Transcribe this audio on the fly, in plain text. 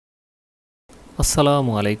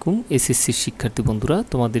আসসালামু আলাইকুম এসএসসি শিক্ষার্থী বন্ধুরা,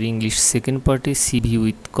 তোমাদের ইংলিশ সেকেন্ড পার্টে সিভি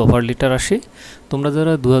উইথ কভার লেটার আসে। তোমরা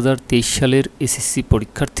যারা 2023 সালের এসএসসি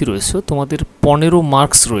পরীক্ষার্থী রয়েছে, তোমাদের 15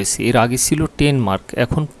 মার্কস রয়েছে। এর আগে ছিল 10 মার্ক,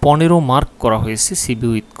 এখন 15 মার্ক করা হয়েছে সিভি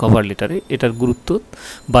উইথ কভার লেটারে। এটার গুরুত্ব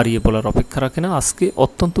বাড়িয়ে বলার অপেক্ষা রাখে না। আজকে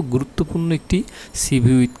অত্যন্ত গুরুত্বপূর্ণ একটি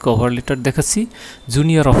সিভি উইথ কভার লেটার দেখাচ্ছি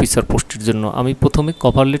জুনিয়র অফিসার পোস্টের জন্য। আমি প্রথমে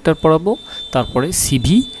কভার লেটার পড়াবো, তারপরে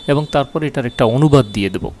সিভি এবং তারপরে এটার একটা অনুবাদ দিয়ে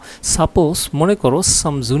দেবো। সাপোজ মনে করো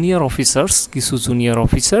সাম জুনিয়র অফিসার্স, কিছু junior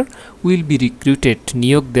officer will be recruited,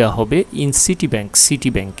 নিয়োগ দেওয়া হবে ইন সিটি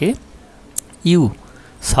ব্যাংকে। ইউ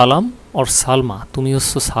সালাম অর সালমা, তুমি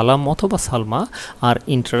হচ্ছ সালাম অথবা Salma, are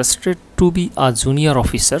interested to be a junior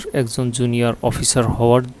officer, একজন জুনিয়র অফিসার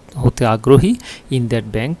হতে আগ্রহী ইন দ্যাট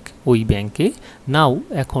ব্যাংক, ওই ব্যাংকে। নাও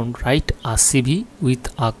এখন write a CV with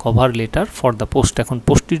a cover letter for the post, এখন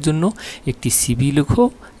পোস্টের জন্য একটি সিভি লেখো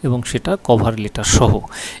এবং সেটা কভার লেটার সহ।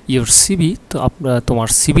 ইয়োর সিভি, তো তোমার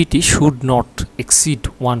CVT should not exceed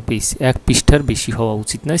 1 page, 1 পৃষ্ঠার বেশি হওয়া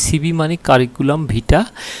উচিত নয়। সিভি মানে কারিকুলাম ভিটা,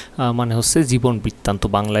 মানে হচ্ছে জীবন বৃত্তান্ত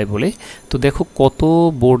বাংলায় বলে। তো দেখো কত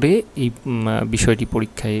বোর্ডে এই বিষয়টি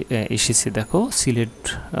পরীক্ষায় এসেছে। দেখো সিলেট,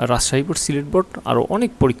 রাজশাহী বোর্ড, সিলেট বোর্ড, আরও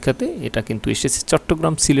অনেক পরীক্ষাতে এটা কিন্তু এসেছে।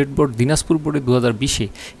 চট্টগ্রাম, সিলেট বোর্ড, দিনাজপুর বোর্ডে 2020-এ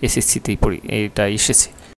এসএসসিতেই এটা এসেছে।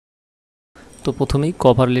 তো প্রথমেই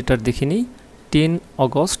কভার লেটার দেখে নিই। 10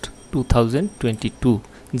 অগস্ট 2022,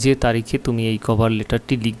 যে তারিখে তুমি এই কভার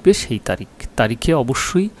লেটারটি লিখবে সেই তারিখে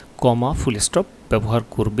অবশ্যই কমা ফুল স্টপ ব্যবহার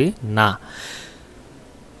করবে না।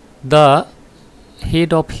 The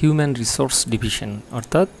head of human resource division,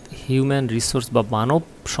 অর্থাৎ হিউম্যান রিসোর্স বা মানব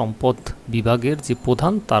সম্পদ বিভাগের যে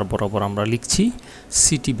প্রধান, তার বরাবর আমরা লিখছি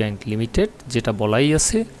সিটি ব্যাংক লিমিটেড, যেটা বলাই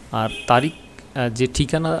আছে। আর তারিখ, যে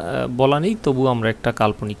ঠিকানা বলা নেই, তবু আমরা একটা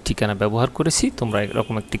কাল্পনিক ঠিকানা ব্যবহার করেছি। তোমরা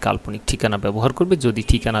এরকম একটি কাল্পনিক ঠিকানা ব্যবহার করবে। যদি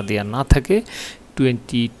ঠিকানা দেওয়া না থাকে,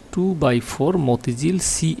 22/4 মতিঝিল,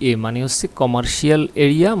 সিএ মানে হচ্ছে কমার্শিয়াল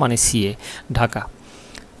এরিয়া, মানে CA, Dhaka.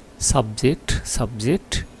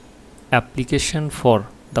 Subject application for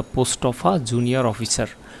the post of a junior officer,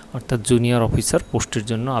 অর্থাৎ জুনিয়র অফিসার পোস্টের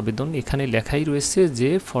জন্য আবেদন। এখানে লেখাই রয়েছে যে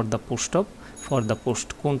ফর দ্য পোস্ট,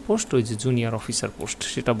 কোন পোস্ট? ওই যে জুনিয়র অফিসার পোস্ট,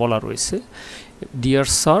 সেটা বলা রয়েছে। ডিয়ার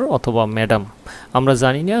স্যার অথবা ম্যাডাম, আমরা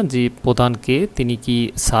জানি না যে প্রধানকে তিনি কি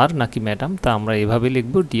স্যার নাকি ম্যাডাম, তা আমরা এভাবে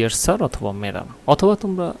লিখব ডিয়ার স্যার অথবা ম্যাডাম। অথবা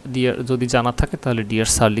তোমরা ডিয়ার যদি জানা থাকে তাহলে ডিয়ার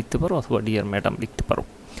স্যার লিখতে পারো অথবা ডিয়ার ম্যাডাম লিখতে পারো।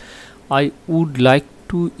 I would like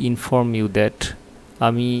to inform you that,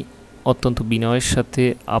 আমি অত্যন্ত বিনয়ের সাথে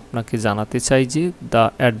আপনাকে জানাতে চাই যে দ্য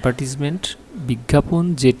অ্যাডভার্টিজমেন্ট, বিজ্ঞাপন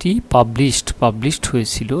যেটি পাবলিশড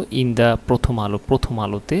হয়েছিল ইন দ্য প্রথম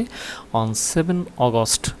আলোতে অন 7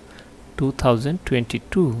 অগস্ট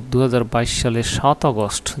 2022, 2022 সালের 7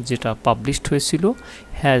 অগস্ট যেটা পাবলিশড হয়েছিল,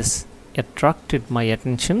 হ্যাজ অ্যাট্রাক্টেড মাই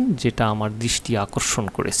অ্যাটেনশন, যেটা আমার দৃষ্টি আকর্ষণ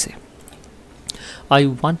করেছে। I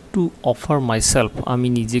want to offer myself, আমি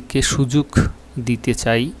নিজেকে সুযোগ দিতে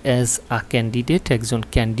চাই অ্যাজ আ ক্যান্ডিডেট, একজন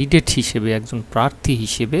ক্যান্ডিডেট হিসেবে, একজন প্রার্থী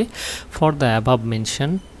হিসেবে, for the above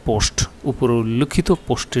mention post, উপরে উল্লিখিত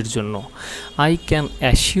পোস্টের জন্য। I can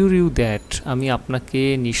assure you that, আমি আপনাকে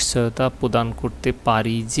নিশ্চয়তা প্রদান করতে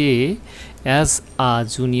পারি যে অ্যাজ আ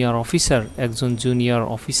জুনিয়র অফিসার, একজন জুনিয়র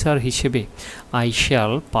অফিসার হিসেবে, I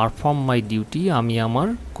shall perform my duty, আমি আমার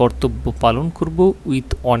কর্তব্য পালন করব, উইথ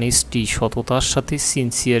অনেস্টি, সততার সাথে,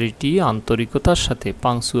 সিনসিয়ারিটি, আন্তরিকতার সাথে,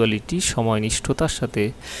 পাংচুয়ালিটি, সময়নিষ্ঠতার সাথে,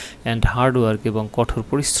 অ্যান্ড হার্ডওয়ার্ক, এবং কঠোর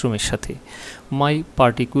পরিশ্রমের সাথে। মাই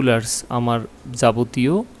পার্টিকুলার্স, আমার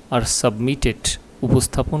যাবতীয়, আর সাবমিটেড,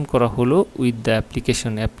 উপস্থাপন করা হলো, উইথ দ্য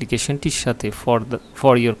অ্যাপ্লিকেশনটির সাথে,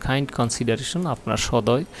 ফর ইয়োর কাইন্ড কনসিডারেশন, আপনার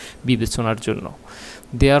সদয় বিবেচনার জন্য।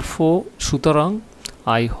 দেয়ারফোর, সুতরাং,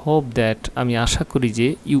 আই হোপ দ্যাট, আমি আশা করি যে,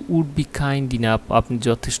 you would be kind enough, আপনি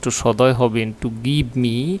যথেষ্ট সদয় হবেন, to give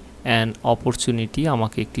me an opportunity,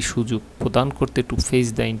 আমাকে একটি সুযোগ প্রদান করতে, টু ফেস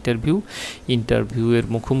দ্য ইন্টারভিউয়ের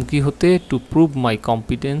মুখোমুখি হতে, টু প্রুভ মাই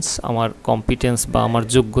কম্পিটেন্স, আমার কম্পিটেন্স বা আমার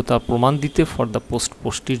যোগ্যতা প্রমাণ দিতে, ফর দ্য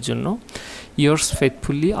পোস্টটির জন্য। ইয়ার্স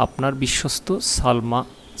ফেথফুলি, আপনার বিশ্বস্ত সালমা।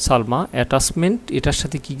 অ্যাটাচমেন্ট, এটার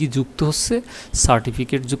সাথে কি যুক্ত হচ্ছে?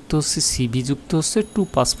 সার্টিফিকেট যুক্ত হচ্ছে, সিভি যুক্ত হচ্ছে, 2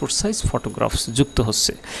 পাসপোর্ট সাইজ ফটোগ্রাফস যুক্ত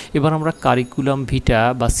হচ্ছে। এবার আমরা কারিকুলাম ভিটা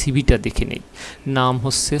বা সিভিটা দেখে নেই। নাম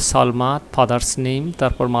হচ্ছে সালমা, ফাদার্স নেম,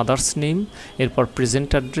 তারপর মাদার্স নেম, এরপর প্রেজেন্ট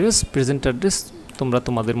অ্যাড্রেস তোমরা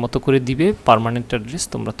তোমাদের মতো করে দিবে, পার্মানেন্ট অ্যাড্রেস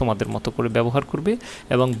তোমরা তোমাদের মতো করে ব্যবহার করবে।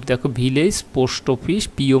 এবং দেখো ভিলেজ, পোস্ট অফিস,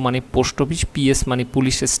 পিও মানে পোস্ট অফিস, পিএস মানে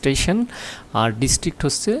পুলিশ স্টেশন, আর ডিস্ট্রিক্ট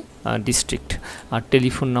হচ্ছে ডিস্ট্রিক্ট। আর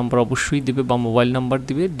টেলিফোন নাম্বার অবশ্যই দিবে বা মোবাইল নাম্বার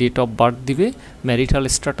দিবে, ডেট অফ বার্থ দিবে, ম্যারিটাল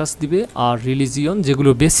স্ট্যাটাস দিবে, আর রিলিজিয়ন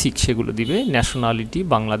যেগুলো বেসিক সেগুলো দিবে, ন্যাশনালিটি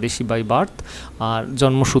বাংলাদেশি বাই বার্থ, আর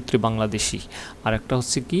জন্মসূত্রে বাংলাদেশি। আর একটা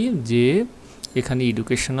হচ্ছে কি যে এখানে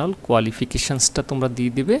এডুকেশনাল কোয়ালিফিকেশানসটা তোমরা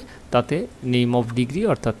দিয়ে দেবে, তাতে নেম অফ ডিগ্রি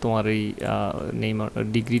অর্থাৎ তোমার এই নেম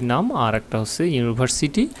ডিগ্রির নাম, আর একটা হচ্ছে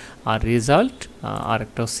ইউনিভার্সিটি, আর রেজাল্ট, আর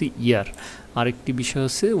একটা হচ্ছে ইয়ার। আরেকটি বিষয়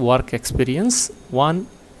হচ্ছে work experience, 1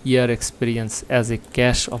 year experience as a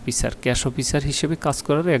cash officer, cash officer হিসেবে কাজ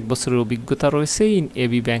করার 1 বছরের অভিজ্ঞতা রয়েছে ইন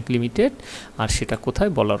এবি ব্যাংক লিমিটেড। আর সেটা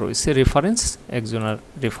কোথায় বলা রয়েছে, রেফারেন্স, একজনের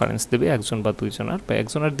রেফারেন্স দেবে, একজন বা দুইজনের বা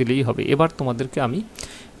একজনের দিলেই হবে। এবার তোমাদেরকে আমি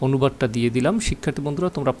অনুবাদটা দিয়ে দিলাম, শিক্ষার্থী বন্ধুরা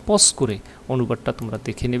তোমরা পজ করে অনুবাদটা তোমরা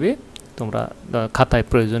দেখে নেবে, তোমরা খাতায়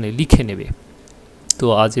প্রয়োজনে লিখে নেবে। তো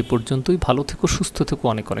আজ এ পর্যন্তই, ভালো থেকো, সুস্থ থেকো,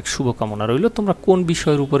 অনেক অনেক শুভকামনা রইল। তোমরা কোন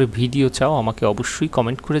বিষয়ের উপরে ভিডিও চাও আমাকে অবশ্যই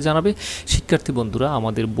কমেন্ট করে জানাবে। শিক্ষার্থী বন্ধুরা,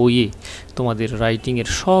 আমাদের বইয়ে তোমাদের রাইটিংয়ের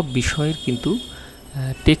সব বিষয়ের কিন্তু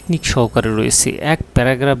টেকনিক সহকারে রয়েছে, এক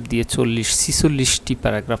প্যারাগ্রাফ দিয়ে 40-46টি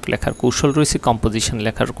প্যারাগ্রাফ লেখার কৌশল রয়েছে, কম্পোজিশন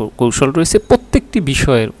লেখার কৌশল রয়েছে, প্রত্যেকটি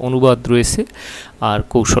বিষয়ের অনুবাদ রয়েছে আর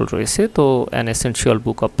কৌশল রয়েছে। তো an essential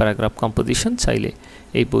book of paragraph composition, চাইলে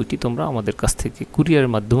এই বইটি তোমরা আমাদের কাছ থেকে কুরিয়ারের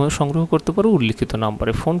মাধ্যমেও সংগ্রহ করতে পারো, উল্লিখিত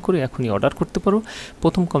নাম্বারে ফোন করে এখনই অর্ডার করতে পারো।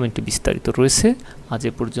 প্রথম কমেন্টে বিস্তারিত রয়েছে। আজ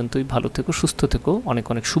এ পর্যন্তই, ভালো থেকো, সুস্থ থেকো, অনেক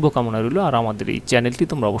অনেক শুভকামনা রইল। আর আমাদের এই চ্যানেলটি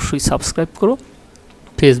তোমরা অবশ্যই সাবস্ক্রাইব করো।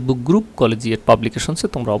 ফেসবুক গ্রুপ কলেজিয়েট পাবলিকেশনসে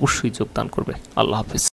তোমরা অবশ্যই যোগদান করবে। আল্লাহ হাফেজ।